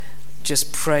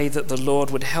just pray that the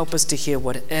Lord would help us to hear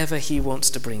whatever he wants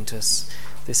to bring to us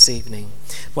this evening.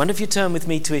 Why don't you turn with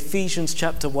me to Ephesians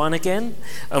chapter 1 again,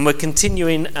 and we're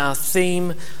continuing our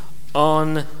theme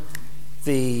on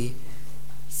the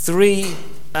 3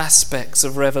 aspects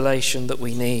of revelation that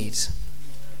we need.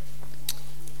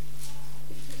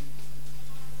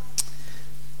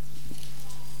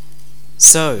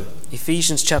 So,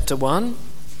 Ephesians chapter 1,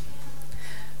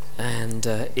 and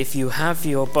if you have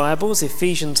your Bibles,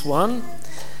 Ephesians 1,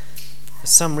 for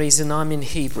some reason I'm in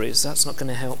Hebrews, that's not going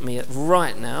to help me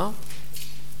right now.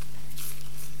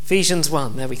 Ephesians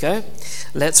 1, there we go.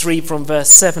 Let's read from verse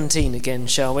 17 again,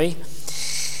 shall we?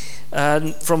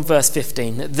 From verse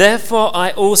 15. Therefore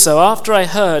I also, after I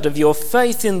heard of your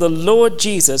faith in the Lord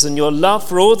Jesus and your love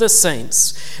for all the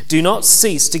saints, do not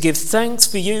cease to give thanks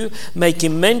for you,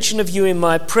 making mention of you in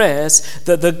my prayers,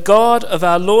 that the God of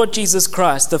our Lord Jesus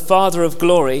Christ, the Father of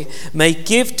glory, may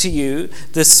give to you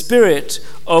the spirit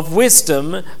of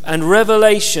wisdom and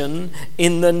revelation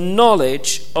in the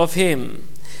knowledge of him,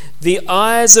 the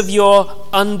eyes of your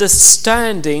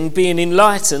understanding being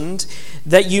enlightened,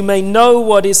 that you may know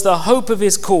what is the hope of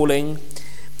his calling,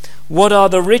 what are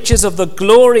the riches of the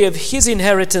glory of his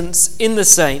inheritance in the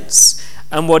saints,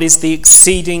 and what is the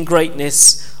exceeding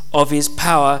greatness of his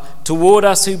power toward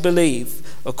us who believe,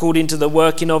 according to the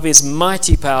working of his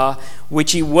mighty power,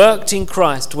 which he worked in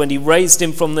Christ when he raised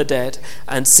him from the dead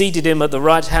and seated him at the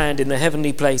right hand in the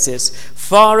heavenly places,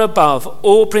 far above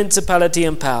all principality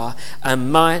and power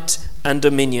and might and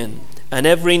dominion, and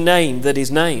every name that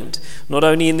is named, not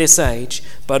only in this age,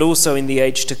 but also in the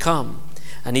age to come.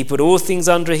 And he put all things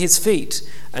under his feet,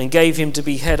 and gave him to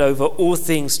be head over all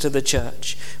things to the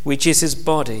church, which is his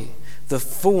body, the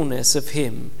fullness of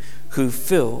him who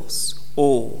fills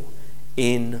all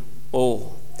in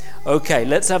all. Okay,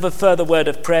 let's have a further word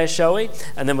of prayer, shall we?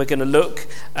 And then we're going to look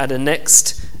at a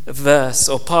next verse,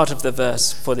 or part of the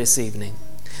verse, for this evening.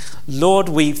 Lord,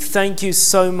 we thank you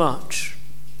so much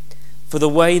for the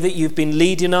way that you've been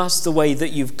leading us, the way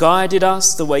that you've guided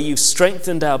us, the way you've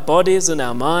strengthened our bodies and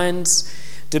our minds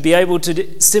to be able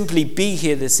to simply be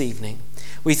here this evening.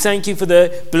 We thank you for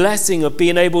the blessing of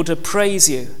being able to praise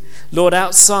you, Lord,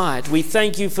 outside. We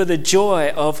thank you for the joy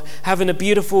of having a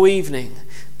beautiful evening,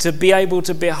 to be able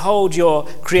to behold your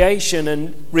creation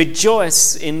and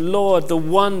rejoice in, Lord, the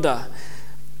wonder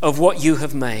of what you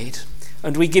have made.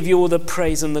 And we give you all the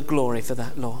praise and the glory for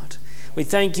that, Lord. We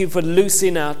thank you for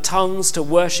loosing our tongues to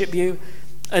worship you.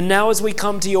 And now as we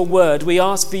come to your word, we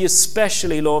ask for you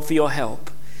especially, Lord, for your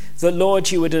help. That, Lord,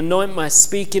 you would anoint my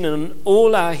speaking and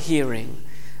all our hearing,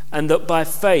 and that by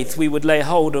faith we would lay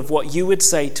hold of what you would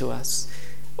say to us.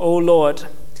 Oh, Lord,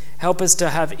 help us to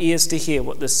have ears to hear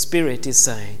what the Spirit is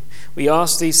saying. We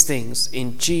ask these things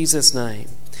in Jesus' name.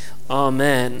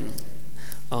 Amen.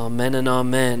 Amen and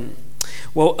amen.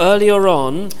 Well, earlier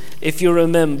on, if you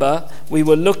remember, we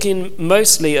were looking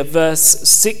mostly at verse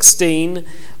 16,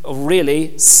 or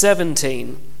really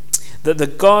 17, that the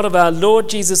God of our Lord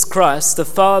Jesus Christ, the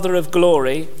Father of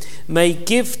glory, may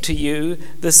give to you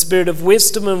the spirit of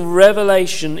wisdom and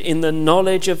revelation in the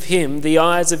knowledge of him, the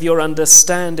eyes of your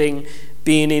understanding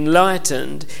being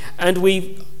enlightened. And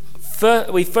we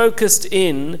focused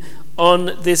in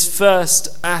on this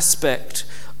first aspect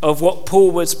of what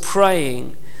Paul was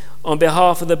praying on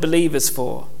behalf of the believers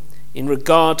for in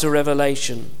regard to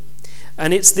revelation.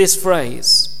 And it's this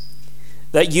phrase,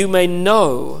 that you may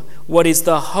know what is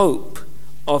the hope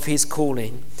of his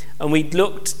calling. And we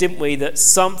looked, didn't we, that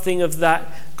something of that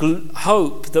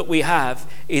hope that we have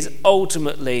is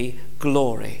ultimately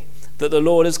glory. That the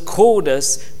Lord has called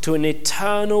us to an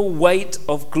eternal weight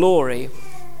of glory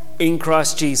in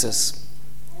Christ Jesus,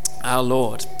 our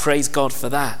Lord. Praise God for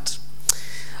that.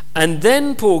 And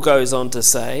then Paul goes on to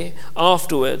say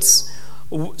afterwards,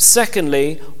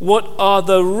 secondly, what are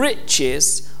the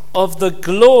riches of the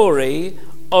glory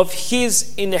of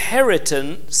his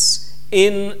inheritance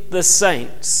in the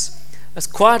saints? That's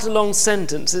quite a long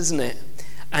sentence, isn't it?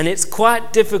 And it's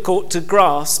quite difficult to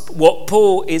grasp what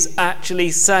Paul is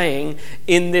actually saying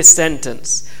in this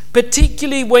sentence,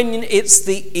 particularly when it's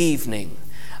the evening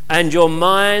and your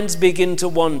minds begin to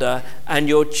wander and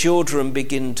your children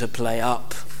begin to play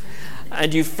up.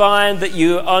 And you find that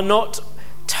you are not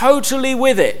totally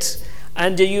with it.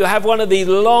 and you have one of these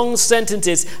long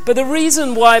sentences. But the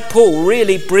reason why Paul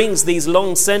really brings these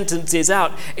long sentences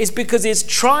out is because he's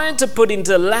trying to put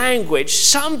into language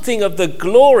something of the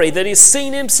glory that he's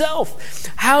seen himself.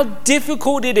 How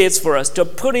difficult it is for us to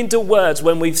put into words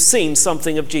when we've seen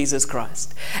something of Jesus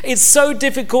Christ. It's so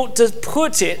difficult to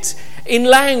put it in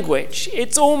language.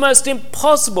 It's almost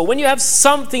impossible. When you have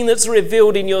something that's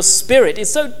revealed in your spirit,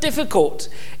 it's so difficult,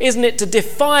 isn't it, to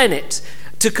define it,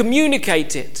 to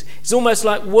communicate it. It's almost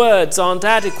like words aren't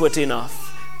adequate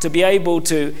enough to be able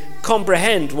to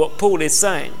comprehend what Paul is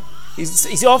saying.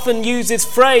 He often uses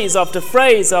phrase after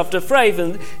phrase after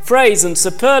phrase and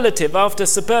superlative after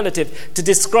superlative to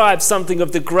describe something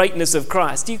of the greatness of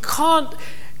Christ. You can't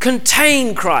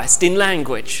contain Christ in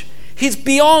language. He's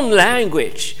beyond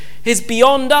language. He's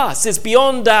beyond us. He's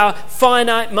beyond our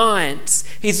finite minds.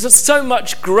 He's just so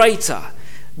much greater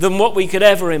than what we could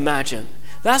ever imagine.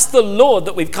 That's the Lord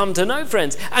that we've come to know,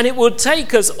 friends. And it will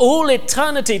take us all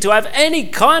eternity to have any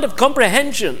kind of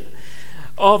comprehension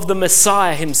of the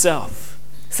Messiah himself.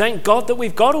 Thank God that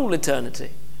we've got all eternity.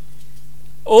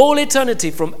 All eternity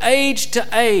from age to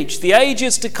age, the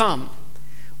ages to come,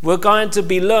 we're going to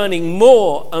be learning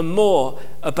more and more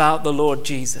about the Lord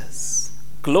Jesus.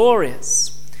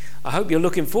 Glorious. I hope you're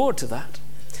looking forward to that.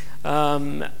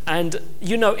 And,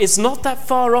 you know, it's not that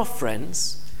far off,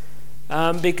 friends.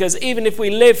 Because even if we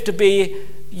live to be,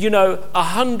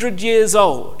 100 years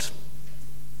old,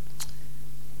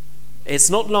 it's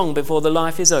not long before the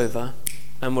life is over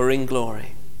and we're in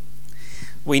glory.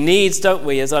 We need, don't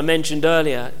we, as I mentioned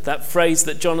earlier, that phrase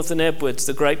that Jonathan Edwards,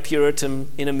 the great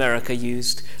Puritan in America,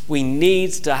 used. We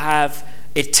need to have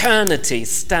eternity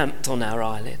stamped on our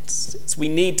eyelids. We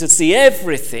need to see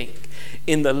everything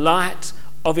in the light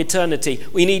of eternity.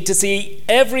 We need to see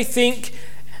everything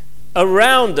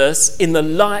around us in the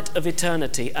light of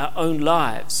eternity, our own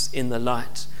lives in the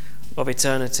light of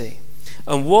eternity.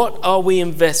 And what are we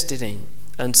invested in,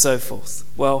 and so forth?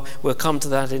 Well, we'll come to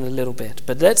that in a little bit.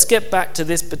 But let's get back to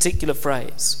this particular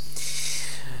phrase.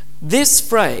 This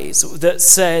phrase that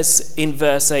says in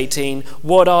verse 18,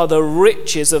 what are the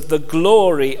riches of the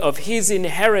glory of his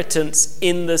inheritance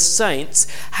in the saints,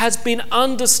 has been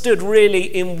understood really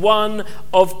in one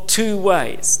of two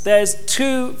ways. There's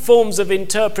two forms of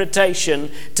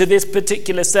interpretation to this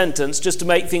particular sentence, just to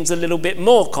make things a little bit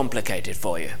more complicated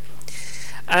for you.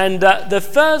 And the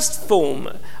first form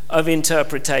of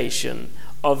interpretation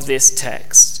of this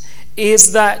text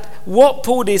is that what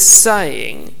Paul is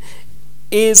saying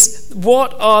is,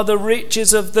 what are the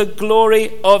riches of the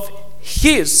glory of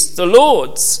his, the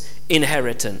Lord's,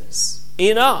 inheritance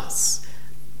in us?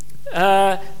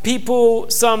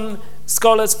 Some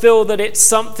scholars feel that it's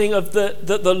something of that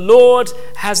the Lord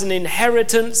has an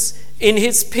inheritance in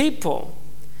his people,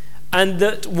 and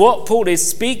that what Paul is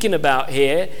speaking about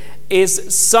here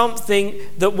is something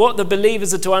that what the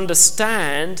believers are to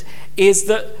understand is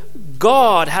that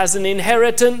God has an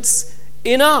inheritance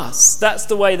in us. That's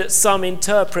the way that some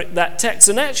interpret that text.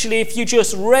 And actually, if you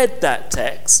just read that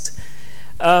text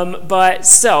by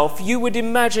itself, you would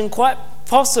imagine quite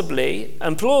possibly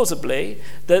and plausibly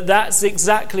that that's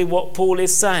exactly what Paul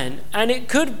is saying. And it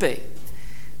could be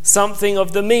something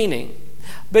of the meaning.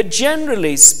 But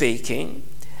generally speaking,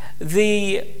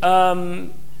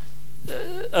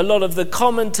 a lot of the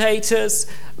commentators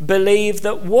believe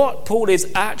that what Paul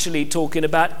is actually talking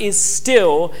about is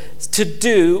still to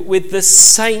do with the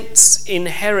saints'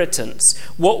 inheritance,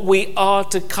 what we are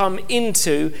to come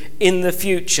into in the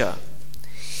future.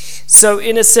 So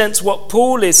in a sense, what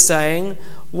Paul is saying,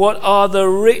 what are the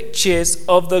riches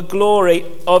of the glory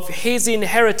of his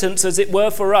inheritance, as it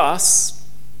were, for us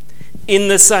in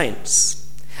the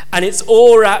saints? And it's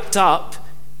all wrapped up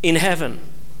in heaven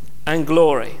and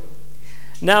glory.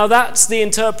 Now that's the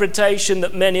interpretation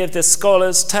that many of the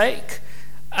scholars take,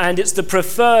 and it's the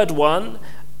preferred one,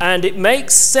 and it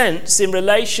makes sense in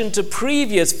relation to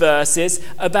previous verses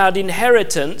about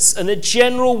inheritance and the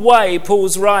general way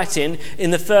Paul's writing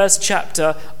in the first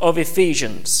chapter of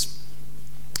Ephesians.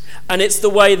 And it's the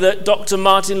way that Dr.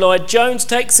 Martin Lloyd-Jones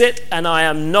takes it, and I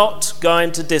am not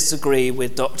going to disagree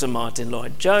with Dr. Martin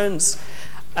Lloyd-Jones.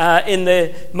 In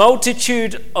the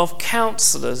multitude of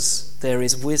counselors, there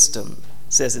is wisdom,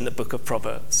 says in the book of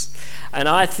Proverbs. And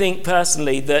I think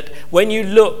personally that when you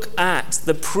look at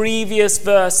the previous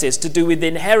verses to do with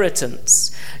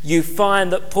inheritance, you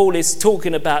find that Paul is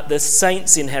talking about the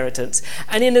saints' inheritance.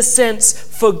 And in a sense,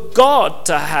 for God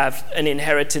to have an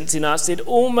inheritance in us, it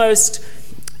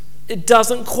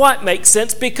doesn't quite make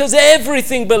sense, because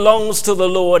everything belongs to the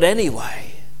Lord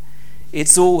anyway.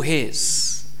 It's all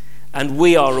his, and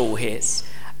we are all his.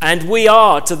 And we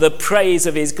are to the praise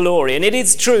of his glory. And it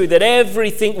is true that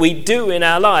everything we do in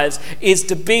our lives is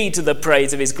to be to the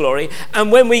praise of his glory.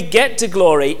 And when we get to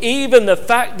glory, even the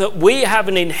fact that we have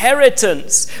an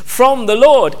inheritance from the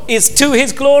Lord is to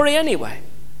his glory anyway.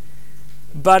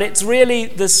 But it's really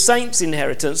the saints'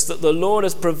 inheritance that the Lord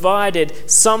has provided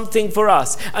something for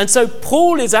us. And so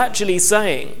Paul is actually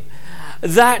saying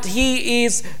that he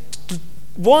is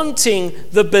wanting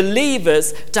the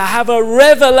believers to have a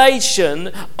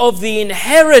revelation of the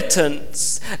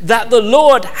inheritance that the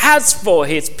Lord has for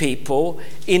his people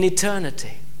in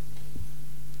eternity.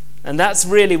 And that's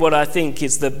really what I think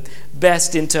is the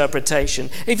best interpretation.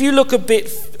 If you look a bit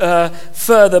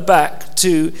further back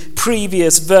to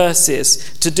previous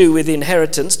verses to do with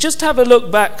inheritance, just have a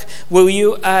look back, will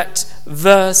you, at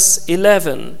verse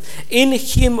 11. In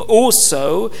him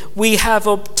also we have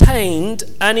obtained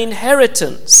an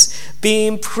inheritance,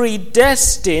 being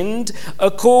predestined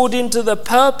according to the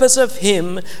purpose of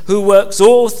him who works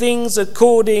all things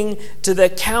according to the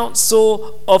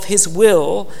counsel of his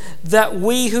will, that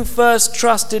we who first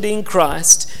trusted in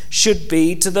Christ should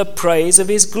be to the praise of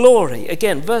his glory.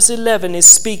 Again, verse 11 is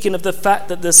speaking of the fact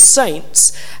that the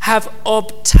saints have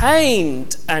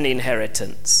obtained an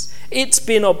inheritance. It's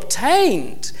been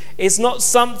obtained. It's not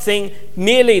something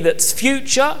merely that's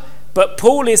future, but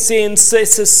Paul is seeing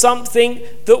this as something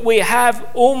that we have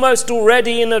almost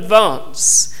already in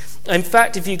advance. In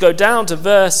fact, if you go down to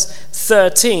verse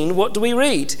 13, what do we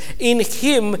read? In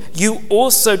him you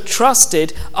also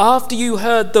trusted after you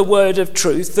heard the word of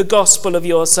truth, the gospel of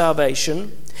your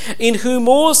salvation, in whom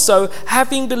also,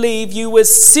 having believed, you were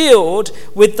sealed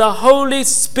with the Holy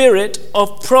Spirit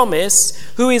of promise,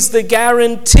 who is the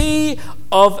guarantee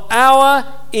of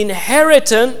our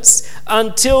inheritance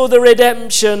until the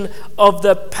redemption of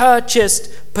the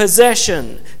purchased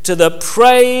possession, to the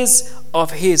praise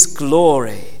of his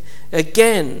glory.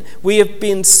 Again, we have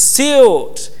been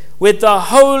sealed with the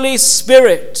Holy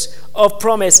Spirit of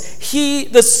promise.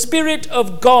 The Spirit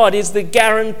of God is the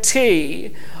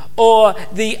guarantee, or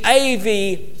the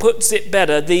AV puts it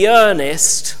better, the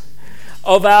earnest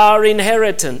of our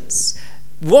inheritance.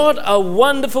 What a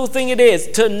wonderful thing it is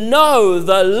to know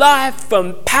the life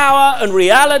and power and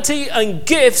reality and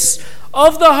gifts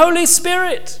of the Holy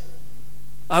Spirit.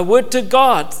 I would to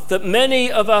God that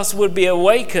many of us would be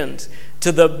awakened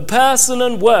to the person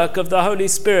and work of the Holy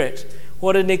Spirit.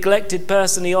 What a neglected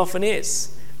person he often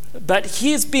is. But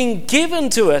he's been given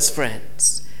to us,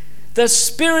 friends. The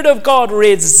Spirit of God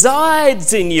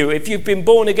resides in you if you've been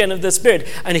born again of the Spirit.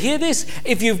 And hear this,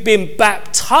 if you've been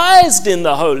baptized in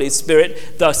the Holy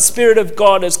Spirit, the Spirit of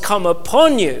God has come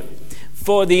upon you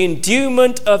for the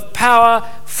endowment of power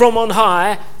from on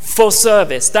high for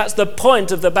service. That's the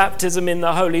point of the baptism in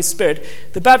the Holy Spirit.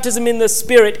 The baptism in the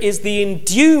Spirit is the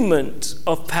endowment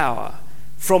of power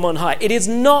from on high. It is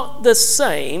not the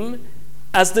same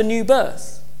as the new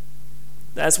birth.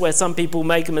 That's where some people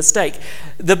make a mistake.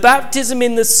 The baptism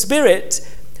in the Spirit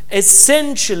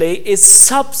essentially is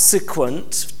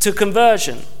subsequent to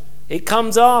conversion. It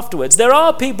comes afterwards. There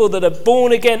are people that are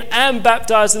born again and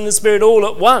baptized in the Spirit all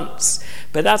at once,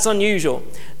 but that's unusual.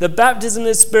 The baptism in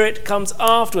the Spirit comes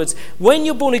afterwards. When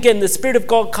you're born again, the Spirit of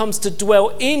God comes to dwell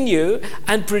in you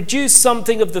and produce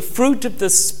something of the fruit of the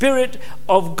Spirit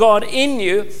of God in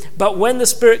you, but when the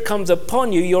Spirit comes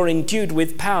upon you, you're endued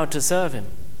with power to serve him.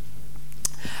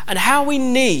 And how we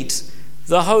need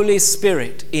the Holy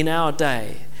Spirit in our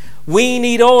day. We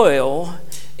need oil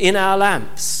in our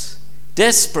lamps.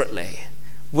 Desperately.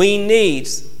 We need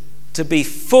to be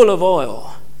full of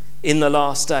oil in the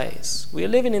last days. We are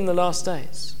living in the last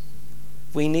days.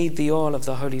 We need the oil of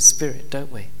the Holy Spirit,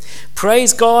 don't we?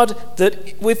 Praise God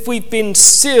that if we've been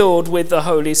sealed with the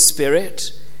Holy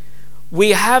Spirit,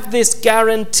 we have this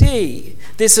guarantee,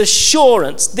 this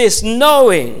assurance, this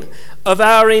knowing of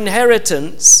our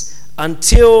inheritance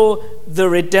until the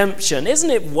redemption.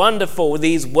 Isn't it wonderful,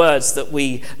 these words that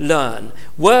we learn?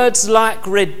 Words like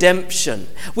redemption.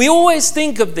 We always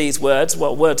think of these words,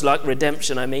 well, words like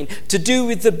redemption, I mean, to do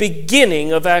with the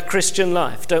beginning of our Christian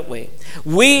life, don't we?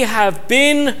 We have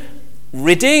been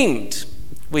redeemed.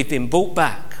 We've been bought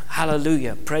back.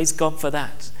 Hallelujah. Praise God for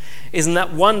that. Isn't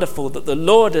that wonderful that the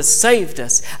Lord has saved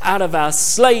us out of our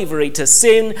slavery to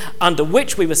sin under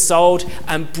which we were sold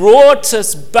and brought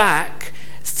us back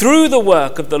through the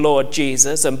work of the Lord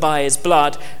Jesus and by his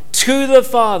blood to the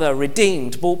Father,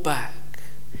 redeemed, brought back.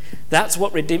 That's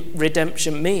what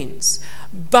redemption means.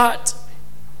 But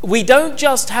we don't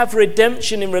just have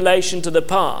redemption in relation to the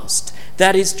past.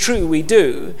 That is true, we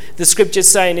do. The scriptures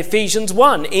say in Ephesians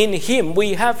 1, in him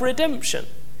we have redemption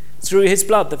through his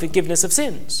blood, the forgiveness of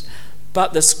sins.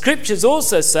 But the scriptures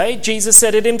also say, Jesus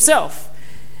said it himself,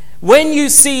 When you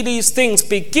see these things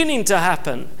beginning to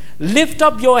happen, lift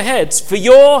up your heads, for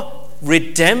your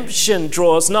redemption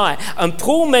draws nigh. And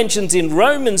Paul mentions in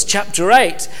Romans chapter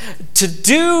 8, to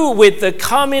do with the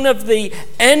coming of the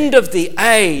end of the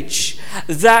age,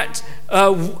 that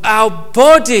our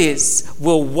bodies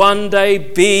will one day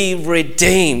be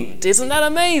redeemed. Isn't that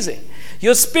amazing?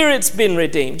 Your spirit's been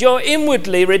redeemed. You're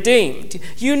inwardly redeemed.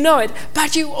 You know it,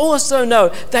 but you also know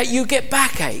that you get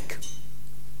backache.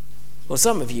 Well,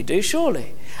 some of you do,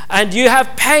 surely. And you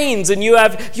have pains and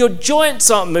your joints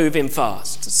aren't moving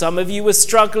fast. Some of you were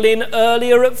struggling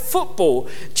earlier at football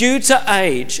due to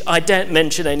age. I don't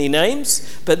mention any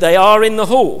names, but they are in the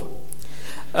hall.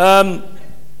 But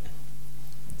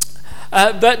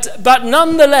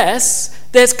nonetheless,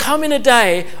 there's coming a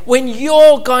day when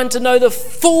you're going to know the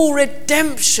full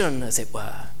redemption, as it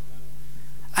were.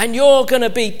 And you're going to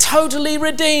be totally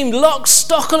redeemed, lock,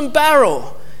 stock and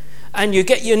barrel. And you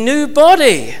get your new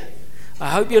body. I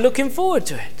hope you're looking forward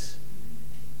to it.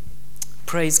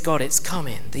 Praise God, it's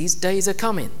coming. These days are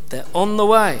coming. They're on the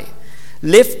way.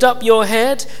 Lift up your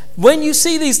head. When you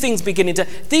see these things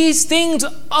these things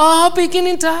are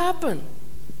beginning to happen.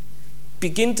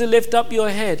 Begin to lift up your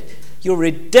head. Your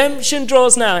redemption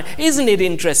draws nigh. Isn't it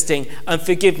interesting? And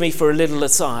forgive me for a little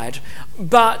aside,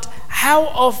 but how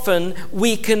often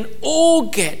we can all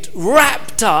get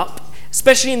wrapped up,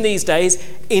 especially in these days,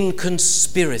 in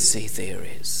conspiracy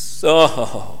theories.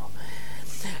 Oh,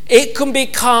 it can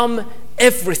become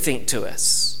everything to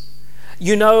us.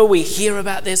 You know, we hear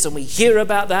about this and we hear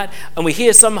about that, and we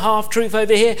hear some half-truth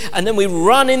over here, and then we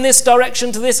run in this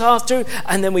direction to this half-truth,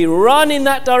 and then we run in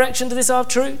that direction to this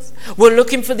half-truth. We're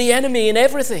looking for the enemy in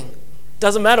everything.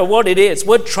 Doesn't matter what it is.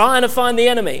 We're trying to find the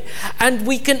enemy. And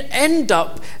we can end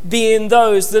up being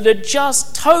those that are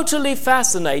just totally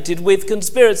fascinated with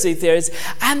conspiracy theories.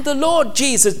 And the Lord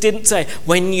Jesus didn't say,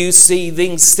 when you see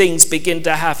these things begin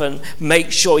to happen,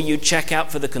 make sure you check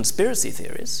out for the conspiracy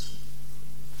theories.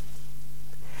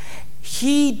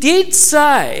 He did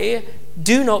say,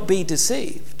 do not be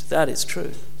deceived. That is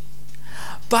true.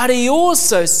 But he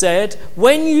also said,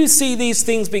 when you see these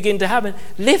things begin to happen,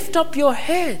 lift up your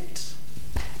head.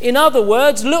 In other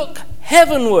words, look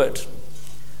heavenward.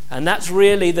 And that's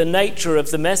really the nature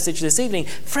of the message this evening.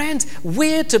 Friends,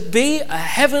 we're to be a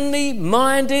heavenly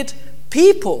minded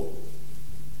people.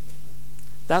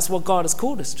 That's what God has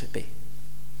called us to be.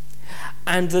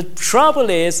 And the trouble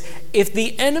is, if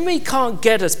the enemy can't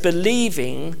get us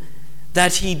believing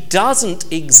that he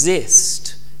doesn't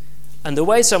exist, and the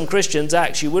way some Christians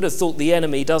act, you would have thought the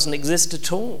enemy doesn't exist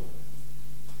at all.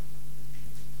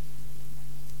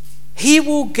 He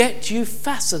will get you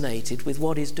fascinated with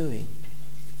what he's doing.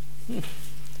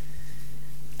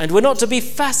 And we're not to be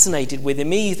fascinated with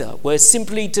him either. We're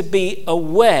simply to be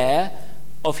aware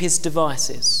of his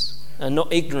devices and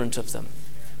not ignorant of them.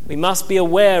 We must be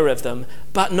aware of them,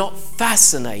 but not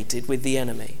fascinated with the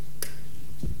enemy.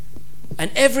 And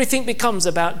everything becomes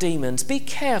about demons. Be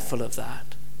careful of that.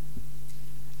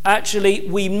 Actually,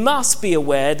 we must be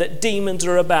aware that demons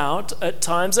are about at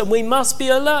times, and we must be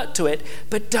alert to it,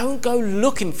 but don't go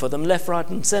looking for them left, right,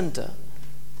 and centre.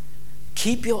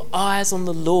 Keep your eyes on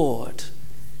the Lord.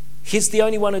 He's the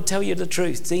only one who tell you the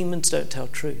truth. Demons don't tell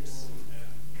truth.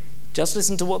 Just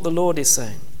listen to what the Lord is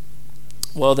saying.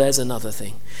 Well, there's another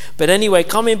thing. But anyway,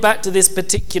 coming back to this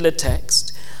particular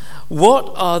text,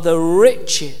 what are the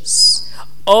riches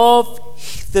of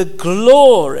the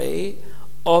glory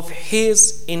of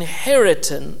his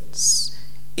inheritance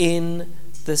in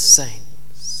the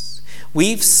saints?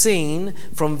 We've seen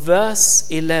from verse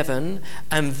 11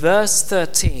 and verse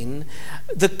 13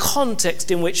 the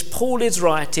context in which Paul is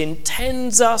writing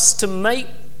tends us to make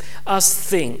us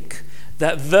think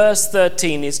that verse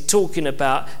 13 is talking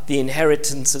about the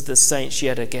inheritance of the saints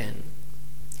yet again.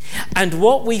 And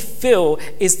what we feel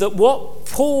is that what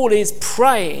Paul is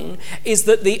praying is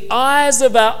that the eyes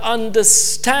of our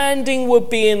understanding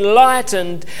would be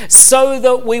enlightened so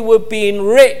that we would be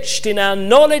enriched in our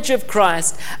knowledge of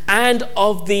Christ and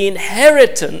of the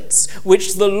inheritance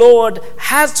which the Lord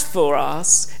has for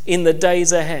us in the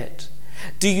days ahead.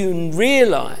 Do you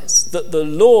realize that the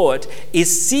Lord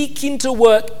is seeking to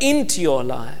work into your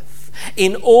life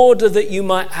in order that you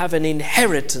might have an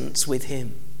inheritance with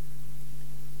him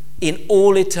in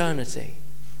all eternity?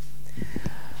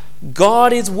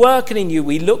 God is working in you.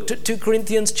 We looked at 2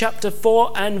 Corinthians chapter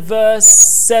 4 and verse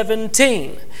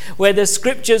 17, where the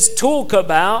scriptures talk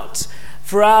about,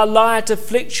 for our light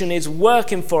affliction is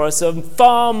working for us a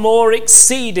far more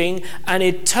exceeding and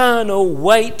eternal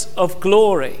weight of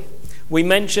glory. We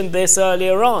mentioned this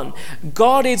earlier on.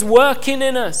 God is working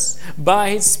in us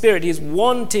by his Spirit. He's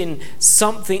wanting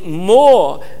something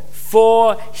more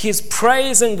for his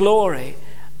praise and glory,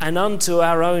 and unto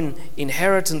our own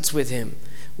inheritance with him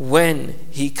when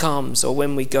he comes, or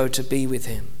when we go to be with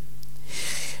him.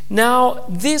 Now,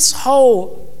 this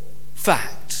whole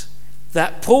fact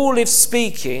that Paul is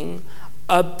speaking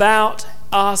about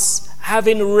us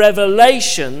having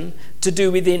revelation to do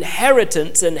with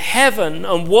inheritance and heaven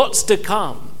and what's to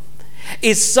come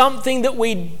is something that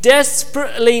we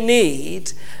desperately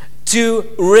need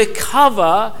to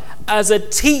recover as a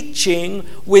teaching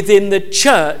within the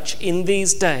church in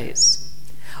these days.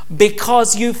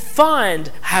 Because you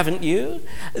find, haven't you,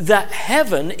 that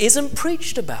heaven isn't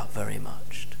preached about very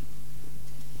much.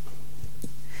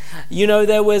 You know,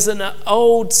 there was an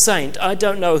old saint, I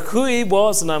don't know who he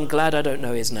was, and I'm glad I don't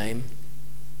know his name,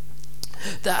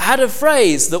 that had a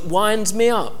phrase that winds me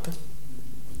up.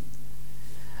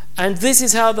 And this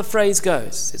is how the phrase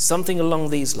goes. It's something along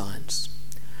these lines.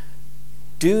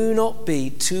 Do not be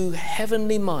too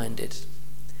heavenly minded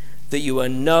that you are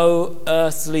no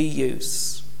earthly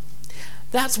use.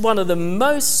 That's one of the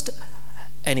most...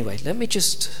 Anyway, let me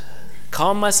just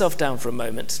calm myself down for a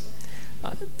moment.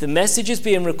 The message is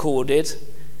being recorded,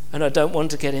 and I don't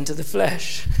want to get into the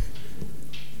flesh.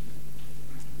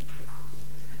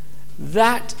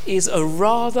 That is a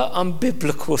rather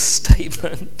unbiblical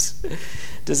statement.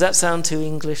 Does that sound too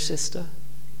English, sister?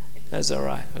 That's all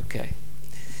right, okay.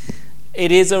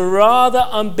 It is a rather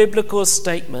unbiblical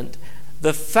statement.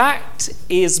 The fact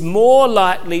is more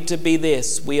likely to be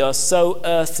this: we are so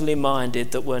earthly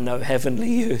minded that we're no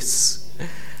heavenly use.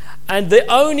 And the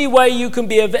only way you can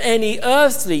be of any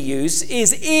earthly use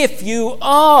is if you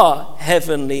are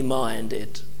heavenly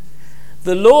minded.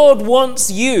 The Lord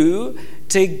wants you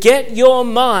to get your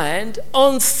mind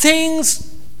on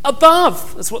things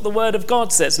above. That's what the Word of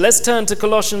God says. Let's turn to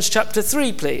Colossians chapter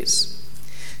 3, please.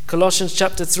 Colossians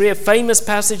chapter 3, a famous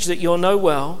passage that you'll know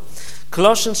well.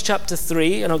 Colossians chapter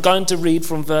 3, and I'm going to read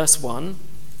from verse 1.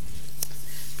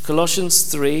 Colossians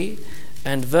 3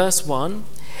 and verse 1.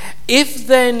 If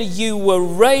then you were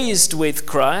raised with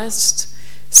Christ,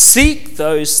 seek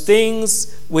those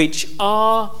things which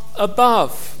are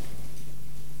above,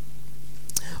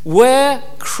 where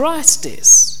Christ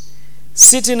is,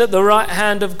 sitting at the right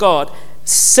hand of God.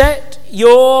 Set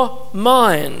your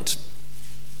mind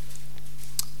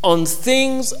on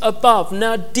things above.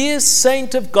 Now, dear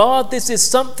saint of God, this is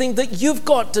something that you've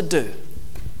got to do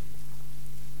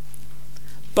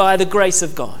by the grace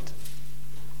of God.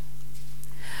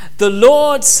 The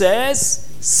Lord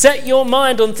says, set your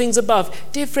mind on things above.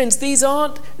 Dear friends, these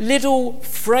aren't little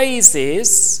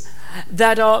phrases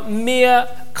that are merely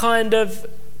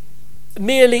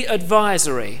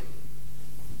advisory.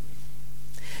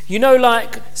 You know,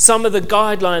 like some of the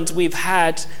guidelines we've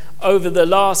had over the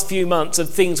last few months of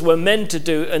things we're meant to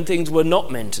do and things we're not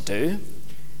meant to do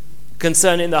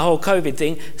concerning the whole COVID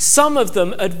thing, some of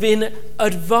them have been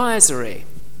advisory.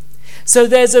 So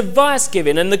there's advice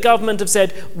given, and the government have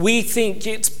said, we think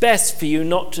it's best for you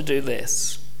not to do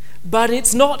this. But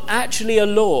it's not actually a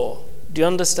law. Do you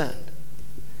understand?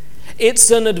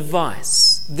 It's an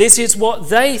advice. This is what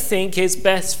they think is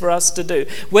best for us to do.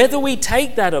 Whether we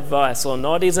take that advice or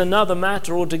not is another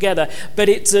matter altogether, but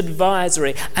it's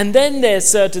advisory. And then there's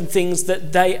certain things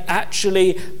that they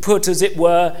actually put, as it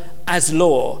were, as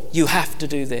law. You have to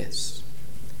do this.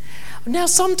 Now,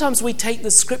 sometimes we take the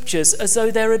scriptures as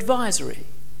though they're advisory.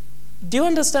 Do you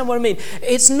understand what I mean?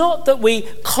 It's not that we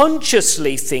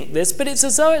consciously think this, but it's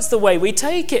as though it's the way we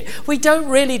take it. We don't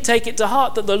really take it to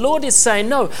heart that the Lord is saying,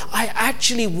 no, I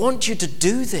actually want you to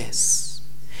do this.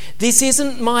 This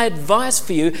isn't my advice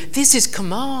for you. This is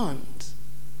command.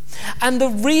 And the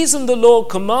reason the Lord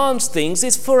commands things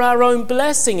is for our own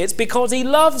blessing. It's because he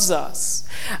loves us.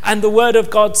 And the Word of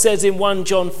God says in 1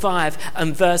 John 5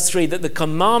 and verse 3 that the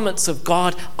commandments of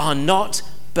God are not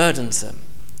burdensome.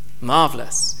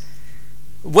 Marvelous.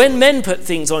 When men put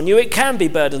things on you, it can be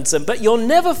burdensome, but you'll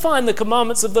never find the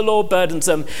commandments of the Lord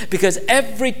burdensome, because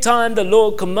every time the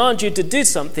Lord commands you to do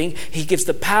something, he gives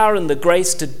the power and the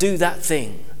grace to do that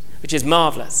thing, which is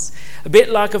marvelous. A bit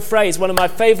like a phrase, one of my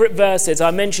favorite verses, I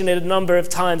mentioned it a number of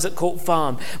times at Court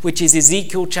Farm, which is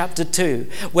Ezekiel chapter 2,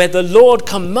 where the Lord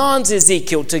commands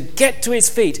Ezekiel to get to his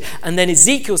feet. And then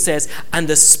Ezekiel says, and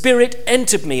the Spirit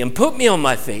entered me and put me on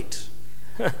my feet.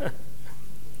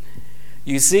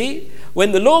 You see,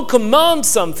 when the Lord commands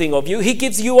something of you, he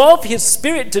gives you of his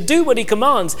Spirit to do what he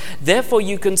commands. Therefore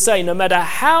you can say, no matter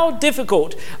how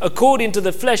difficult, according to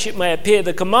the flesh it may appear,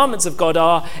 the commandments of God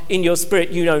are in your spirit,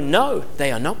 you know, no,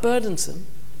 they are not burdensome.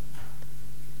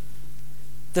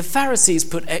 The Pharisees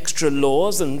put extra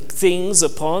laws and things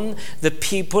upon the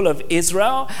people of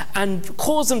Israel and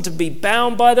caused them to be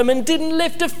bound by them and didn't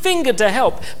lift a finger to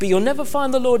help. But you'll never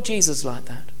find the Lord Jesus like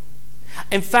that.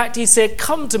 In fact, he said,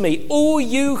 "Come to me, all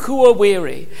you who are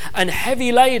weary and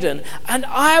heavy laden, and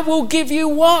I will give you"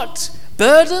 what?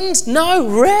 Burdens? No,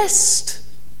 rest.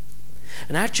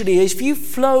 And actually, if you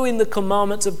flow in the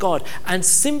commandments of God and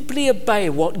simply obey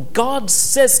what God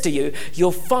says to you,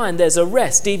 you'll find there's a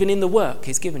rest even in the work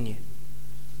he's given you.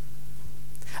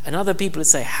 And other people will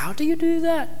say, "How do you do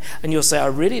that?" And you'll say, "I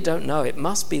really don't know. It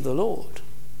must be the Lord."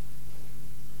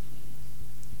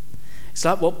 It's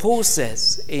like what Paul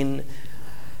says in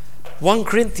 1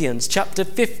 Corinthians chapter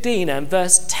 15 and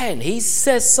verse 10. He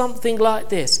says something like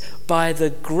this: "By the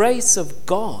grace of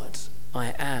God,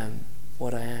 I am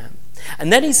what I am."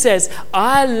 And then he says,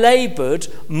 "I labored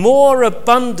more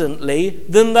abundantly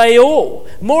than they all."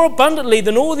 More abundantly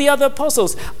than all the other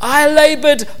apostles. I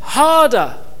labored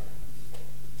harder,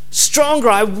 stronger.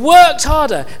 I worked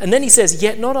harder. And then he says,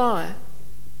 "Yet not I,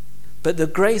 but the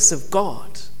grace of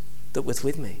God that was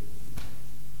with me."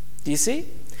 Do you see?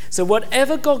 So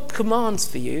whatever God commands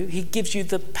for you, he gives you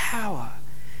the power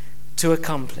to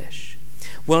accomplish.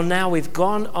 Well, now we've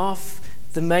gone off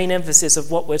the main emphasis of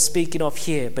what we're speaking of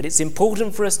here, but it's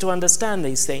important for us to understand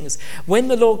these things. When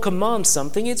the Lord commands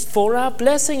something, it's for our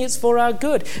blessing, it's for our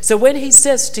good. So when he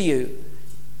says to you,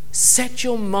 "Set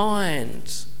your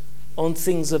mind on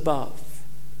things above,"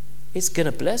 it's going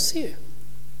to bless you.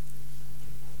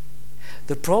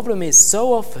 The problem is,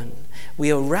 so often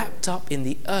we are wrapped up in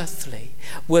the earthly.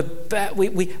 We're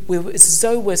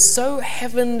so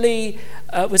heavenly.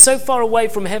 We're so far away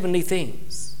from heavenly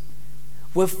things.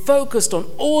 We're focused on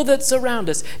all that's around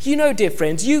us. You know, dear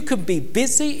friends, you can be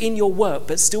busy in your work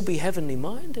but still be heavenly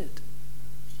minded.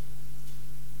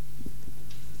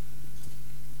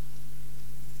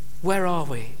 Where are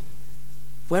we?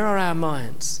 Where are our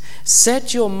minds?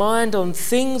 Set your mind on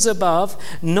things above,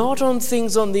 not on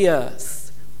things on the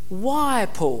earth. Why,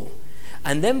 Paul?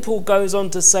 And then Paul goes on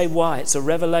to say why. It's a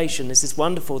revelation. This is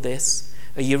wonderful, this.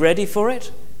 Are you ready for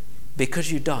it?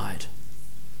 Because you died.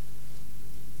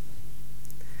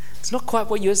 It's not quite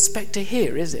what you expect to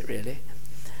hear, is it really?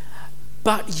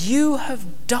 But you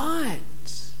have died.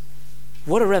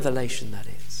 What a revelation that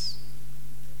is.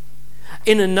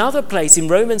 In another place, in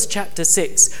Romans chapter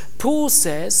 6, Paul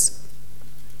says,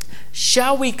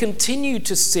 "Shall we continue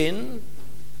to sin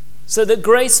so that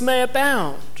grace may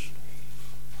abound?"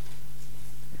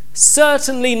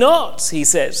 Certainly not, he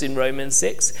says in Romans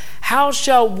 6. How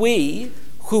shall we,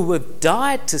 who have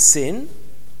died to sin,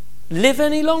 live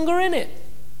any longer in it?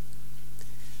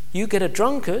 You get a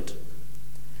drunkard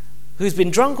who's been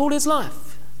drunk all his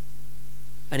life,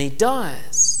 and he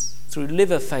dies through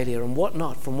liver failure and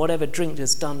whatnot from whatever drink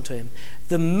has done to him.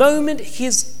 The moment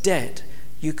he's dead,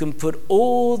 you can put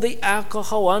all the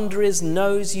alcohol under his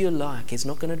nose you like. He's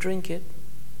not going to drink it.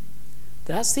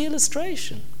 That's the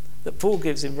illustration that Paul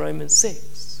gives in Romans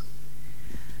 6.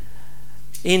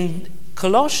 In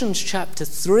Colossians chapter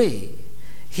 3,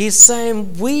 he's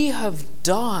saying we have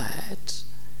died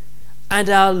and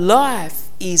our life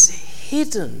is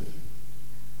hidden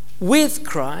with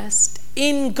Christ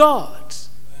in God.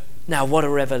 Now, what a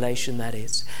revelation that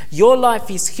is. Your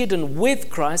life is hidden with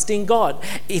Christ in God.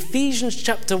 Ephesians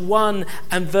chapter 1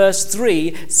 and verse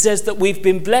 3 says that we've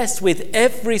been blessed with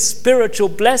every spiritual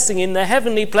blessing in the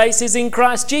heavenly places in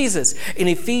Christ Jesus. In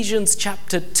Ephesians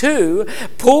chapter 2,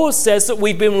 Paul says that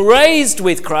we've been raised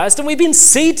with Christ and we've been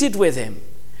seated with him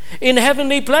in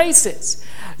heavenly places.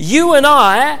 You and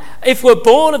I, if we're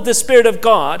born of the Spirit of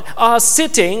God, are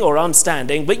sitting, or I'm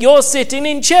standing, but you're sitting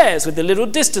in chairs with a little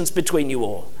distance between you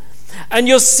all. And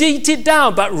you're seated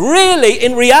down, but really,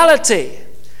 in reality,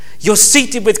 you're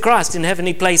seated with Christ in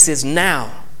heavenly places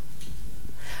now.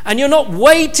 And you're not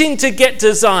waiting to get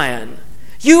to Zion.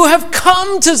 You have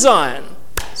come to Zion.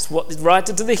 That's what the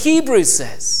writer to the Hebrews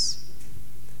says.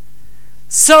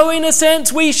 So, in a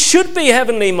sense, we should be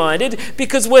heavenly minded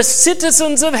because we're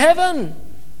citizens of heaven.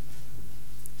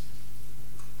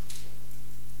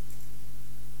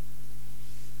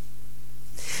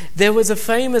 There was a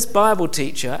famous Bible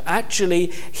teacher, actually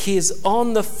he's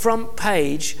on the front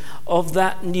page of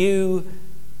that new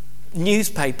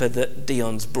newspaper that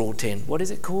Dion's brought in. What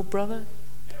is it called, brother?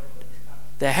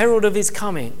 The Herald of His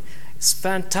Coming. It's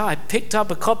fantastic. I picked up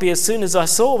a copy as soon as I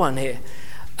saw one here.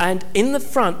 And in the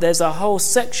front there's a whole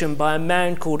section by a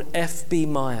man called F.B.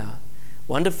 Meyer,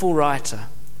 wonderful writer.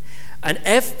 And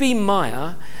F.B.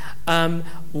 Meyer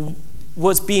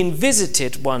was being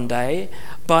visited one day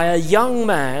by a young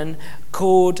man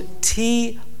called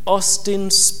T. Austin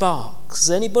Sparks.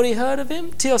 Has anybody heard of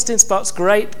him? T. Austin Sparks,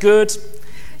 great, good.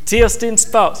 Austin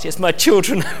Sparks, yes, my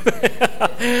children.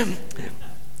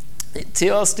 T.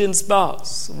 Austin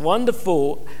Sparks,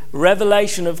 wonderful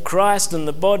revelation of Christ and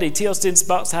the body T. Austin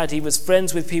Sparks had. He was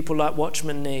friends with people like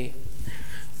Watchman Nee.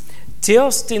 T.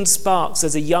 Austin Sparks,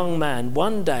 as a young man,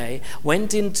 one day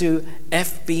went into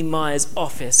F.B. Meyer's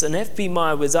office, and F.B.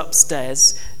 Meyer was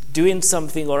upstairs doing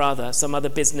something or other, some other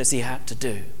business he had to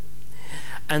do.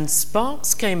 And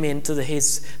Sparks came into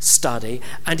his study,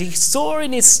 and he saw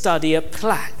in his study a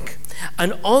plaque.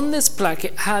 And on this plaque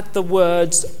it had the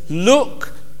words,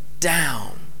 "Look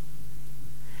down."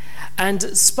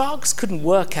 And Sparks couldn't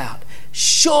work out.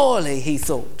 Surely, he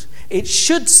thought, it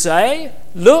should say,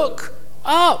 "Look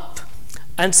up."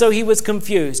 And so he was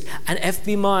confused. And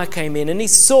F.B. Meyer came in, and he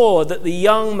saw that the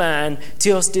young man,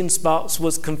 T. Austin Sparks,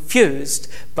 was confused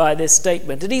by this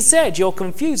statement. And he said, "You're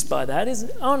confused by that,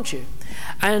 aren't you?"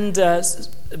 And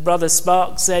Brother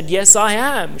Sparks said, "Yes, I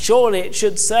am. Surely it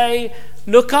should say,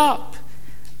 'Look up.'"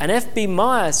 And F.B.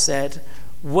 Meyer said,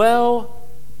 "Well,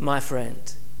 my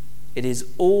friend, it is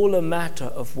all a matter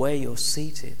of where you're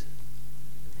seated.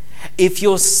 If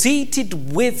you're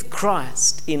seated with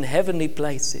Christ in heavenly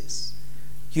places,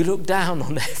 you look down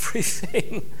on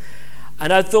everything."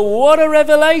 And I thought, what a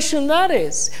revelation that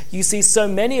is. You see, so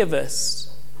many of us,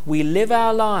 we live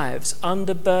our lives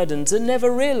under burdens and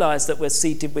never realize that we're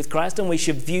seated with Christ and we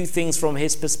should view things from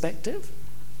his perspective.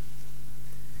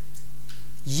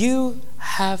 You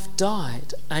have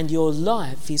died and your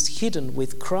life is hidden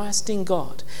with Christ in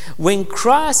God. When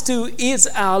Christ, who is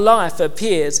our life,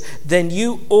 appears, then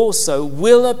you also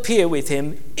will appear with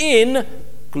him in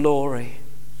glory.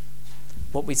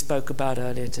 What we spoke about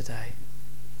earlier today.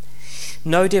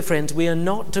 No, dear friends, we are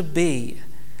not to be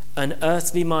an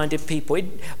earthly-minded people,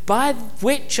 by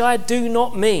which I do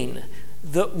not mean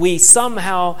that we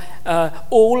somehow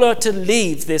all are to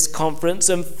leave this conference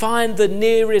and find the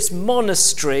nearest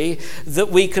monastery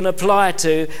that we can apply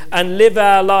to and live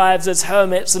our lives as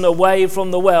hermits and away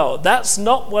from the world. That's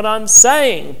not what I'm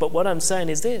saying. But what I'm saying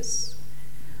is this,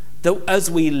 that as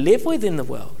we live within the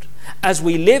world, as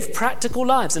we live practical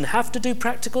lives and have to do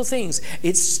practical things,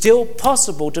 it's still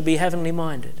possible to be heavenly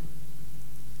minded.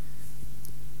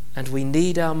 And we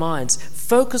need our minds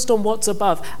focused on what's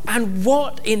above and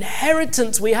what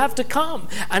inheritance we have to come.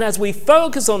 And as we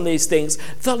focus on these things,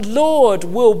 the Lord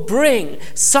will bring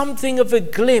something of a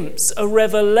glimpse, a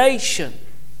revelation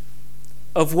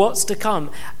of what's to come.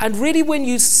 And really, when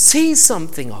you see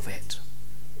something of it,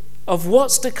 of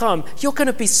what's to come, you're going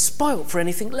to be spoilt for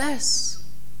anything less.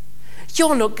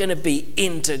 You're not going to be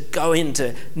go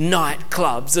into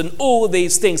nightclubs and all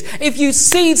these things. If you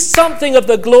see something of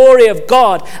the glory of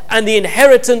God and the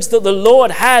inheritance that the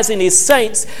Lord has in his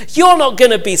saints, you're not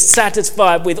going to be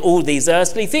satisfied with all these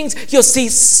earthly things. You'll see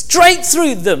straight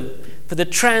through them for the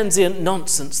transient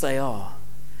nonsense they are.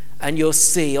 And you'll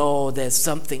see, there's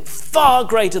something far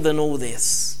greater than all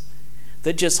this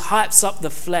that just hypes up the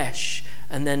flesh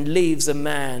and then leaves a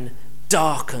man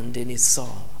darkened in his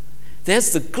soul.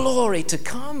 There's the glory to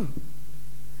come.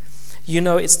 You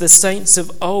know, it's the saints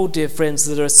of old, dear friends,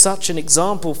 that are such an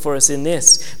example for us in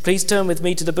this. Please turn with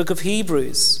me to the book of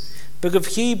Hebrews. Book of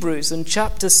Hebrews and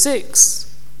chapter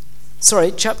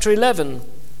 11.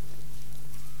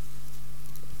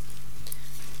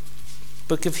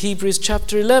 Book of Hebrews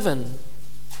chapter 11.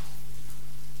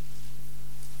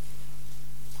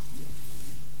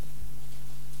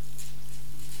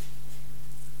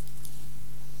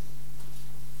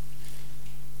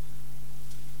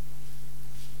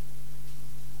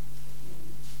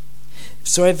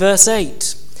 Verse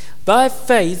 8. By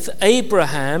faith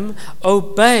Abraham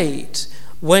obeyed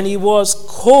when he was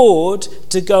called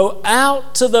to go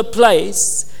out to the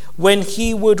place when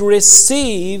he would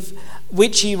receive,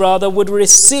 which he rather would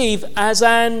receive as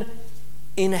an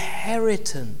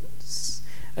inheritance.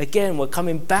 Again, we're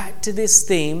coming back to this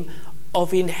theme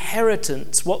of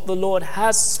inheritance, what the Lord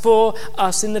has for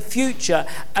us in the future.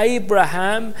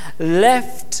 Abraham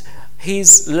left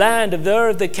his land of Ur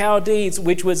of the Chaldees,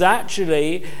 which was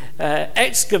actually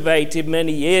excavated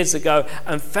many years ago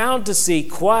and found to see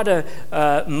quite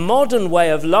a modern way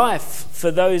of life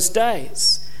for those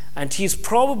days. And he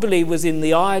probably was in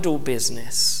the idol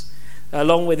business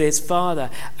along with his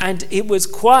father. And it was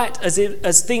quite,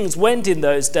 as things went in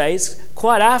those days,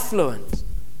 quite affluent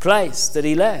place that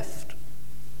he left.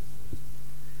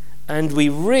 And we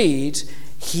read,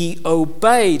 he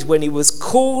obeyed when he was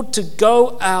called to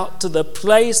go out to the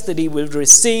place that he would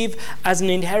receive as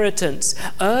an inheritance.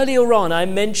 Earlier on, I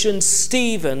mentioned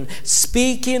Stephen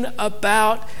speaking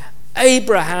about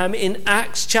Abraham in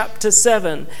Acts chapter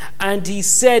 7, and he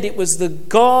said it was the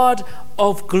God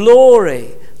of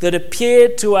glory that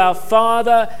appeared to our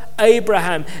father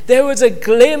Abraham. There was a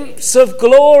glimpse of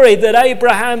glory that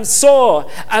Abraham saw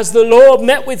as the Lord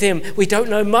met with him. We don't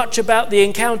know much about the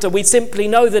encounter. We simply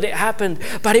know that it happened.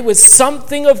 But it was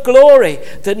something of glory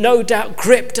that no doubt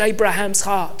gripped Abraham's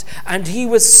heart. And he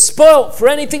was spoilt for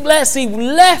anything less. He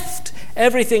left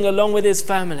everything along with his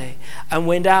family and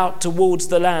went out towards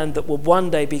the land that would one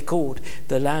day be called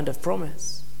the land of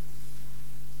promise,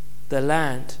 the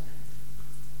land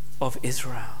of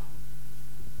Israel.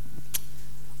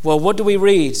 Well, what do we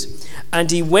read? And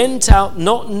he went out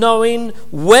not knowing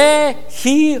where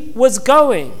he was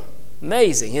going.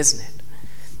 Amazing, isn't it?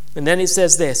 And then it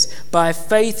says this: by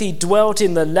faith he dwelt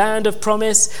in the land of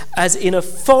promise, as in a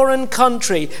foreign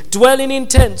country, dwelling in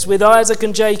tents with Isaac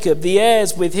and Jacob, the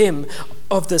heirs with him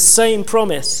of the same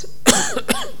promise.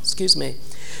 Excuse me.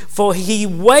 For he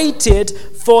waited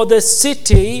for the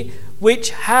city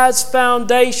which has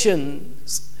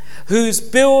foundations, whose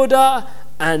builder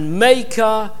and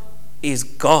maker is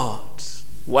God.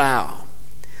 Wow.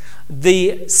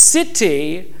 The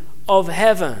city of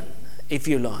heaven, if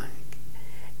you like,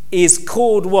 is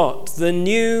called what? The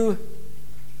New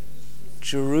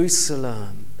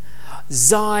Jerusalem.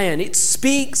 Zion. It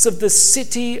speaks of the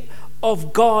city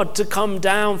of God to come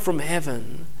down from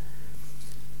heaven.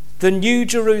 The New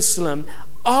Jerusalem.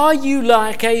 Are you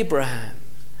like Abraham?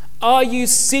 Are you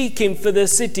seeking for the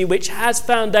city which has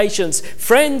foundations?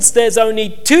 Friends, there's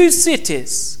only two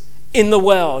cities in the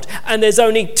world, and there's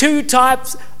only two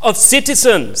types of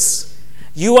citizens.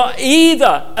 You are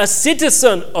either a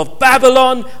citizen of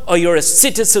Babylon or you're a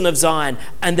citizen of Zion,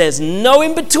 and there's no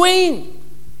in between.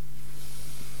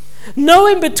 No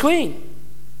in between.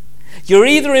 You're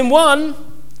either in one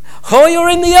or you're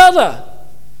in the other.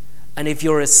 And if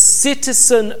you're a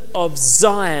citizen of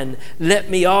Zion, let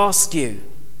me ask you,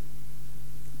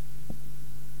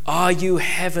 are you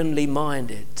heavenly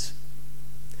minded?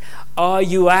 Are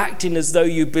you acting as though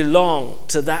you belong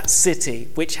to that city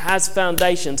which has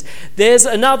foundations? There's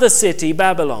another city,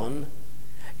 Babylon.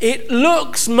 It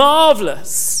looks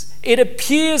marvelous. It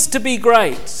appears to be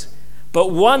great.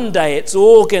 But one day it's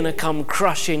all going to come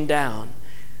crushing down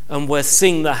and we'll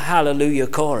sing the hallelujah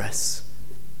chorus.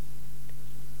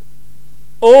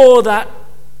 All that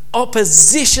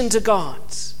opposition to God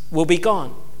will be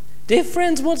gone. Dear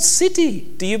friends, what city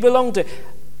do you belong to?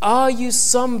 Are you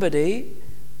somebody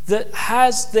that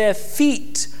has their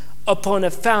feet upon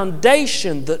a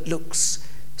foundation that looks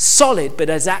solid but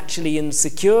is actually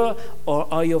insecure?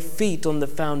 Or are your feet on the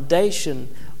foundation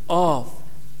of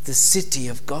the city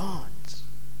of God?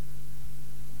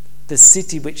 The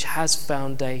city which has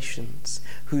foundations,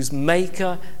 whose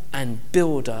maker and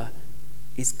builder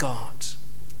is God.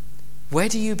 Where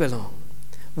do you belong?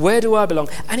 Where do I belong?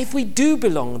 And if we do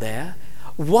belong there,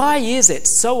 why is it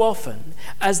so often,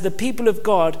 as the people of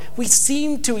God, we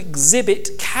seem to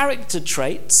exhibit character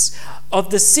traits of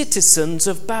the citizens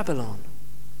of Babylon?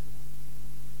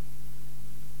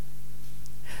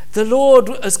 The Lord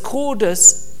has called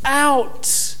us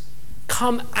out.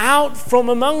 Come out from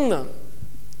among them.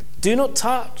 Do not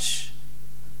touch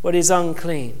what is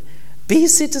unclean. Be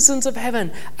citizens of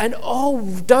heaven. And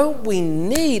don't we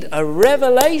need a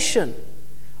revelation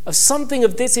of something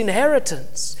of this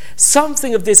inheritance,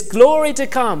 something of this glory to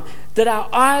come, that our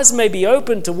eyes may be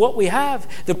open to what we have?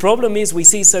 The problem is we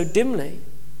see so dimly.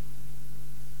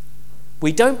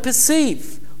 We don't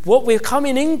perceive what we're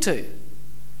coming into.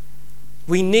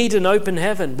 We need an open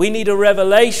heaven. We need a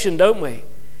revelation, don't we?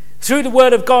 Through the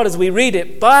Word of God, as we read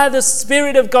it, by the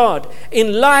Spirit of God,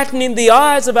 enlightening the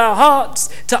eyes of our hearts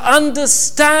to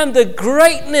understand the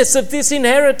greatness of this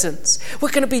inheritance.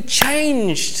 We're going to be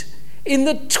changed in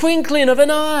the twinkling of an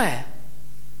eye.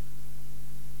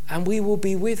 And we will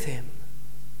be with him.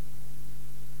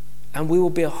 And we will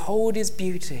behold his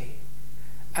beauty.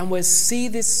 And we'll see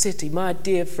this city. My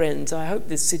dear friends, I hope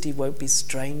this city won't be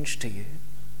strange to you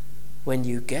when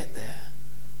you get there.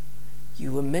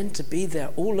 You were meant to be there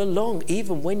all along,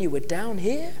 even when you were down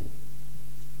here.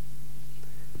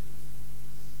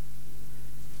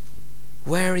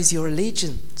 Where is your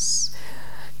allegiance?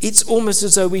 It's almost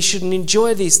as though we shouldn't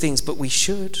enjoy these things, but we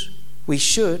should. We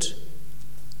should.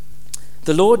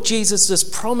 The Lord Jesus has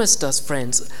promised us,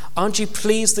 friends. Aren't you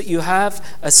pleased that you have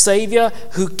a Saviour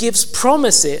who gives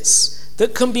promises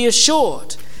that can be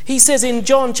assured? He says in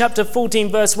John chapter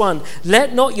 14 verse 1,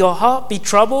 "Let not your heart be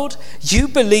troubled. You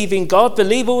believe in God,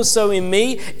 believe also in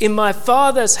me. In my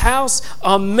Father's house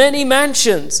are many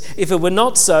mansions. If it were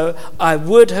not so, I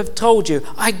would have told you.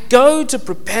 I go to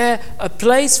prepare a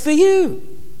place for you."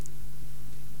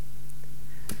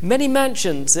 Many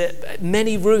mansions,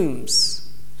 many rooms.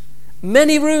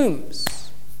 Many rooms.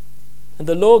 and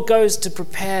the Lord goes to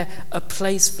prepare a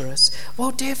place for us.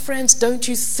 Well, dear friends, don't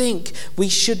you think we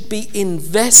should be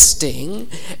investing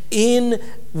in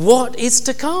what is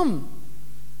to come?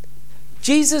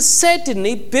 Jesus said, didn't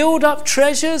he, build up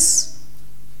treasures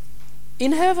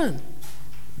in heaven,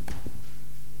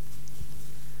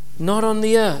 not on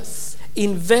the earth.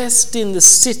 Invest in the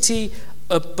city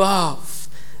above.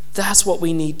 That's what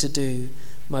we need to do,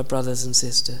 my brothers and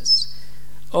sisters.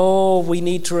 Oh, we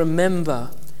need to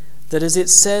remember that, as it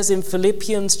says in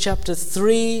Philippians chapter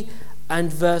 3 and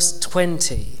verse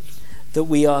 20, that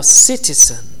we are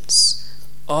citizens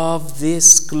of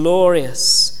this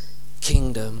glorious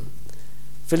kingdom.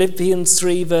 Philippians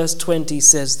 3 verse 20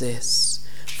 says this: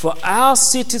 for our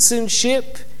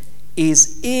citizenship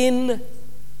is in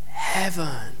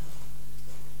heaven,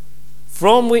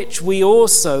 from which we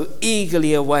also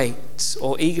eagerly wait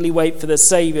for the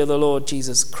Saviour, the Lord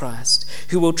Jesus Christ,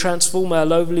 who will transform our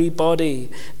lowly body,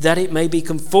 that it may be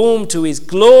conformed to his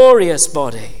glorious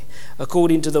body,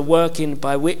 according to the working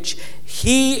by which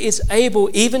he is able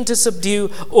even to subdue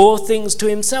all things to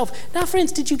himself. Now,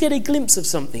 friends, did you get a glimpse of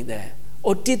something there?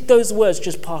 Or did those words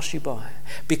just pass you by?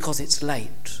 Because it's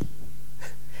late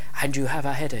and you have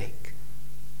a headache.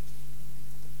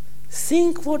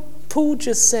 Think what Paul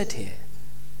just said here.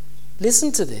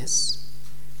 Listen to this.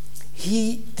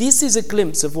 This is a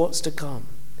glimpse of what's to come.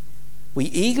 We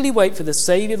eagerly wait for the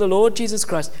Saviour, the Lord Jesus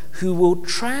Christ, who will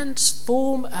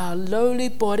transform our lowly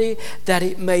body that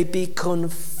it may be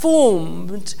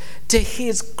conformed to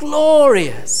his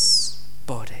glorious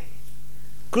body.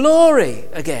 Glory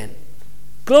again.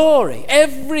 Glory.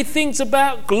 Everything's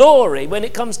about glory when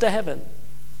it comes to heaven.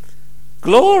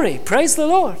 Glory. Praise the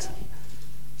Lord.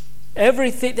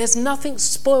 Everything. There's nothing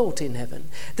spoilt in heaven.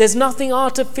 There's nothing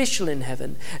artificial in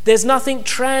heaven. There's nothing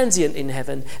transient in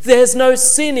heaven. There's no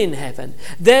sin in heaven.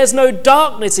 There's no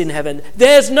darkness in heaven.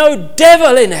 There's no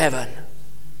devil in heaven.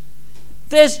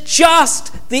 There's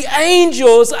just the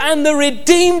angels and the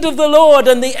redeemed of the Lord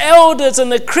and the elders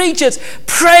and the creatures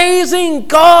praising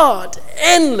God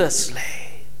endlessly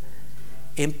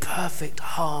in perfect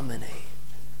harmony.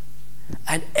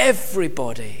 And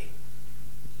everybody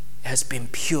has been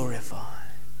purified.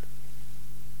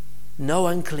 No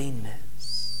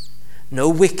uncleanness, no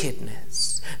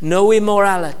wickedness, no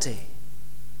immorality,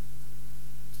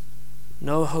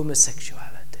 no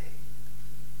homosexuality,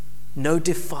 no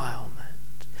defilement,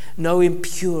 no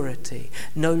impurity,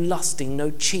 no lusting,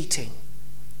 no cheating,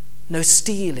 no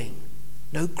stealing,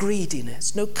 no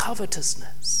greediness, no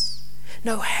covetousness,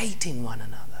 no hating one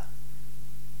another.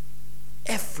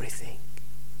 Everything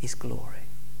is glory.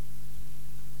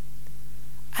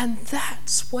 And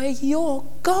that's where you're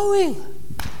going.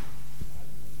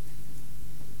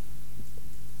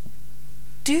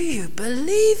 Do you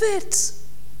believe it?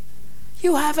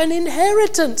 You have an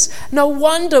inheritance. No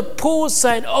wonder Paul's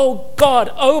saying, oh God,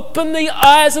 open the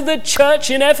eyes of the church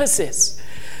in Ephesus.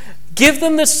 Give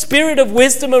them the spirit of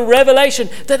wisdom and revelation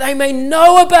that they may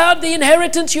know about the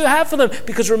inheritance you have for them.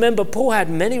 Because remember, Paul had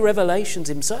many revelations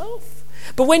himself.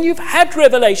 But when you've had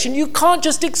revelation, you can't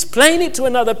just explain it to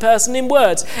another person in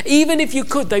words. Even if you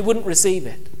could, they wouldn't receive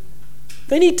it.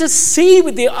 They need to see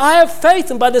with the eye of faith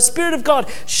and by the Spirit of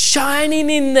God shining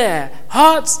in their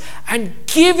hearts and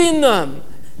giving them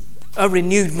a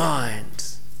renewed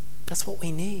mind. That's what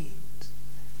we need.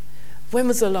 When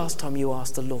was the last time you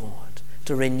asked the Lord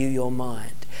to renew your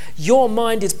mind? Your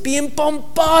mind is being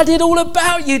bombarded all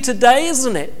about you today,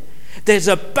 isn't it? There's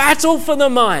a battle for the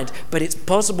mind, but it's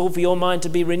possible for your mind to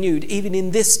be renewed even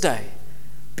in this day,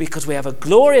 because we have a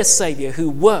glorious Saviour who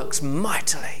works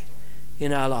mightily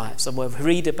in our lives, and we'll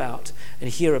read about and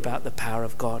hear about the power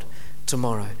of God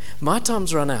tomorrow. My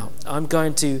time's run out. I'm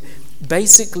going to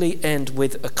basically end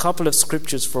with a couple of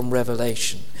scriptures from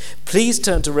Revelation. Please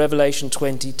turn to Revelation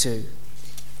 22.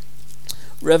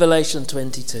 Revelation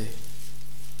 22.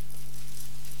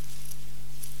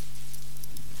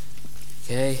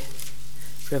 Okay.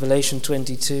 Revelation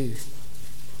 22,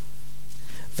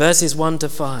 verses 1 to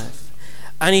 5.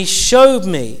 And he showed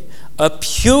me a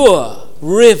pure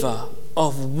river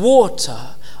of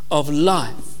water of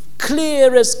life,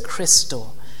 clear as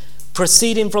crystal,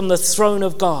 proceeding from the throne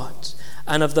of God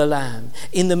and of the Lamb.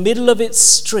 In the middle of its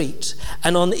street,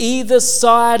 and on either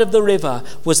side of the river,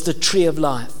 was the tree of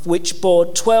life, which bore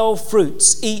 12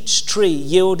 fruits, each tree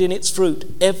yielding its fruit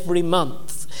every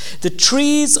month. The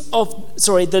leaves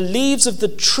of the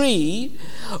tree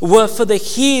were for the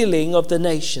healing of the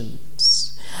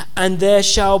nations. And there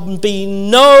shall be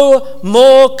no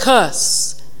more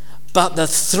curse, but the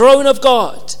throne of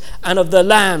God and of the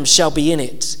Lamb shall be in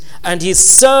it, and his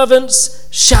servants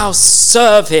shall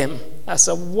serve him. That's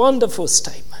a wonderful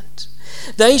statement.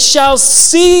 They shall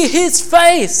see his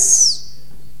face,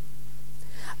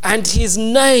 and his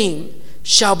name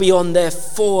shall be on their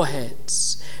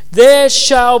foreheads. There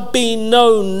shall be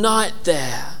no night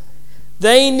there.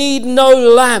 They need no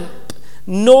lamp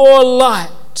nor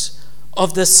light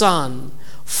of the sun,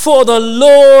 for the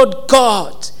Lord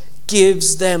God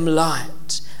gives them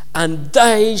light, and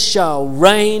they shall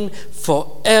reign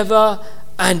forever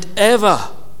and ever.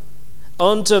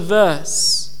 On to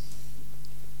verse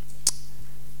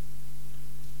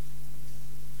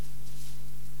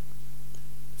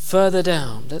further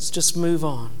down. Let's just move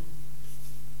on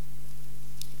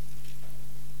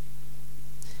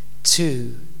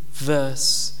to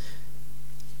verse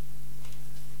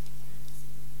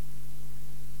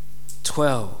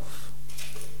 12.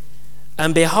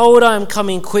 And behold, I am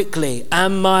coming quickly,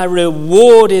 and my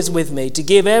reward is with me, to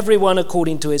give everyone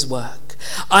according to his work.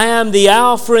 I am the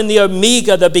Alpha and the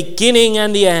Omega, the beginning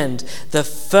and the end, the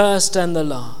first and the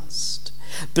last.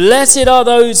 Blessed are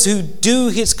those who do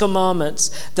his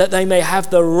commandments, that they may have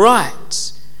the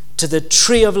right to the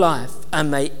tree of life,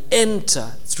 and may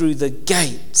enter through the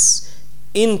gates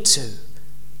into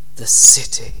the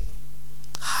city.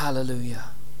 Hallelujah.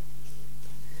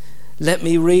 Let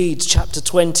me read chapter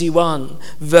 21,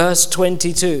 verse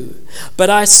 22.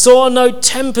 But I saw no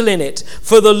temple in it,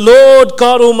 for the Lord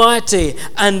God Almighty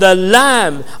and the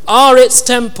Lamb are its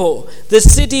temple. The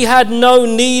city had no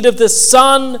need of the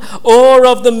sun or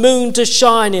of the moon to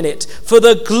shine in it, for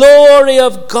the glory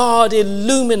of God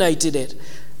illuminated it.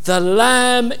 The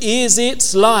Lamb is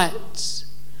its light,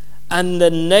 and the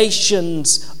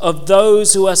nations of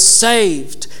those who are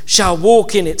saved shall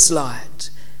walk in its light.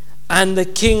 And the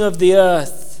kings of the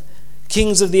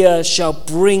earth shall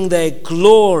bring their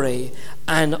glory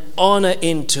and honor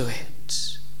into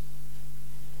it.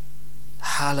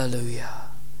 Hallelujah.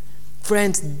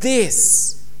 Friends,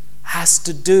 this has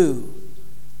to do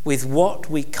with what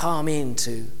we come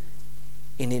into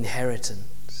in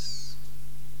inheritance.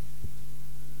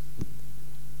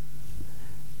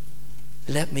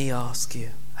 Let me ask you,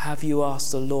 have you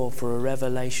asked the Lord for a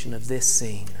revelation of this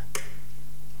scene?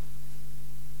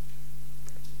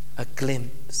 A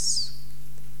glimpse.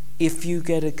 If you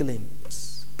get a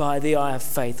glimpse by the eye of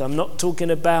faith, I'm not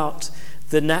talking about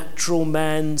the natural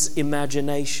man's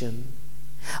imagination.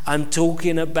 I'm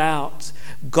talking about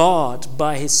God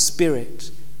by his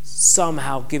Spirit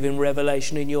somehow giving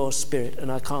revelation in your spirit,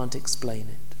 and I can't explain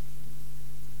it.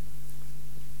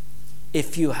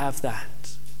 If you have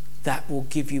that, that will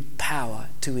give you power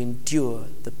to endure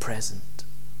the present.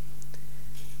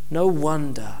 No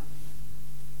wonder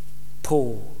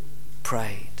Paul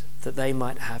prayed that they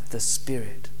might have the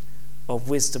spirit of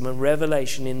wisdom and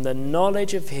revelation in the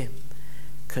knowledge of him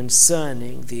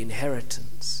concerning the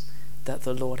inheritance that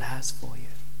the Lord has for you.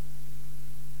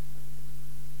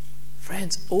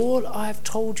 Friends, all I've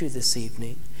told you this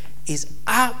evening is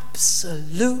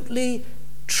absolutely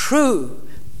true,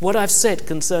 what I've said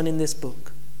concerning this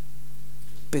book,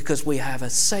 because we have a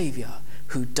Saviour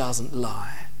who doesn't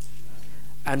lie.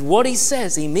 And what he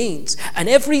says, he means. And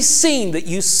every scene that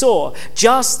you saw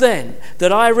just then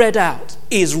that I read out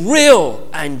is real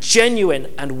and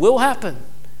genuine and will happen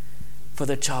for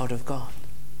the child of God.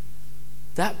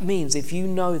 That means if you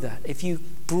know that, if you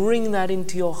bring that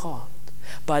into your heart,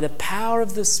 by the power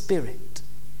of the Spirit,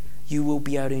 you will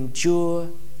be able to endure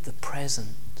the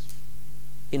present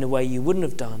in a way you wouldn't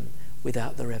have done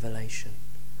without the revelation.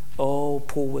 Oh,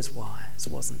 Paul was wise,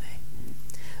 wasn't he?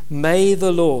 May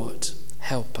the Lord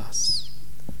help us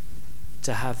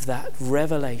to have that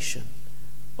revelation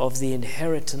of the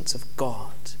inheritance of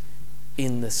God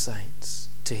in the saints,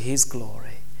 to his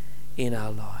glory in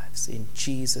our lives. In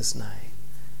Jesus' name,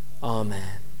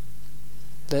 amen.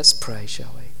 Let's pray,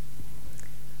 shall we?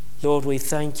 Lord, we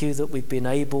thank you that we've been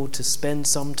able to spend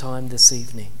some time this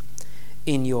evening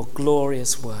in your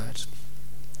glorious word.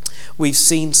 We've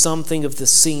seen something of the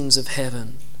scenes of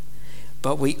heaven,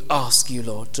 but we ask you,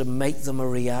 Lord, to make them a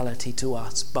reality to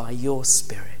us by your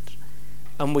Spirit.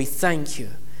 And we thank you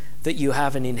that you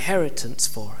have an inheritance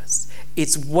for us.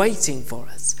 It's waiting for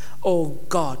us. Oh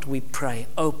God, we pray,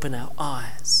 open our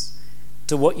eyes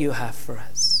to what you have for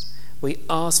us. We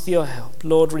ask for your help.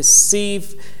 Lord,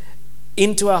 receive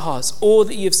into our hearts all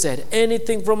that you've said.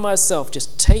 Anything from myself,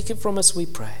 just take it from us, we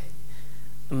pray.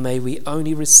 And may we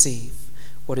only receive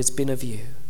what has been of you.